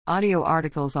Audio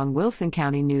articles on Wilson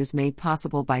County News made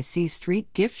possible by C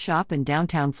Street Gift Shop in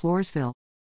downtown Floresville.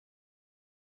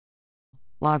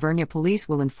 La Vernia Police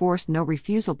will enforce no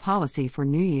refusal policy for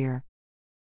New Year.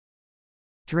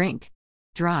 Drink,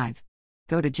 drive,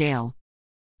 go to jail.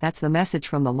 That's the message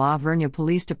from the La Vernia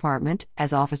Police Department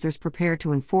as officers prepare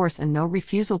to enforce a no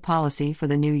refusal policy for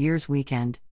the New Year's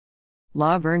weekend.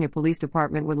 La Vernia Police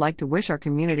Department would like to wish our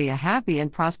community a happy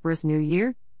and prosperous New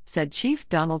Year, said Chief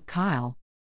Donald Kyle.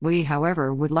 We,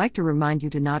 however, would like to remind you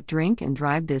to not drink and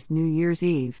drive this New Year's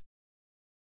Eve.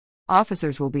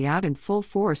 Officers will be out in full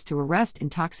force to arrest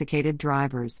intoxicated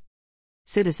drivers.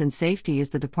 Citizen safety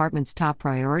is the department's top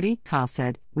priority, Kyle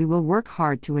said. We will work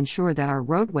hard to ensure that our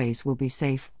roadways will be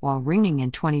safe while ringing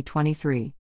in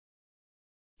 2023.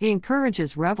 He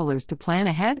encourages revelers to plan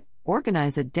ahead,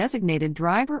 organize a designated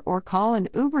driver, or call an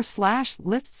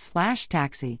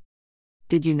Uber/Lyft/taxi.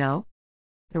 Did you know?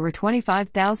 There were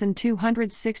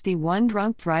 25,261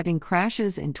 drunk driving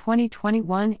crashes in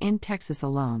 2021 in Texas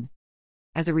alone.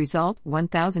 As a result,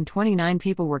 1,029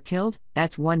 people were killed,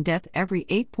 that's one death every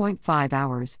 8.5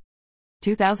 hours.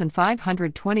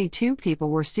 2,522 people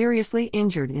were seriously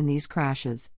injured in these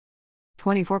crashes.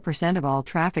 24% of all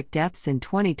traffic deaths in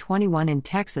 2021 in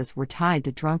Texas were tied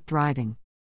to drunk driving.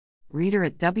 Reader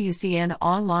at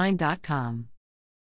WCNonline.com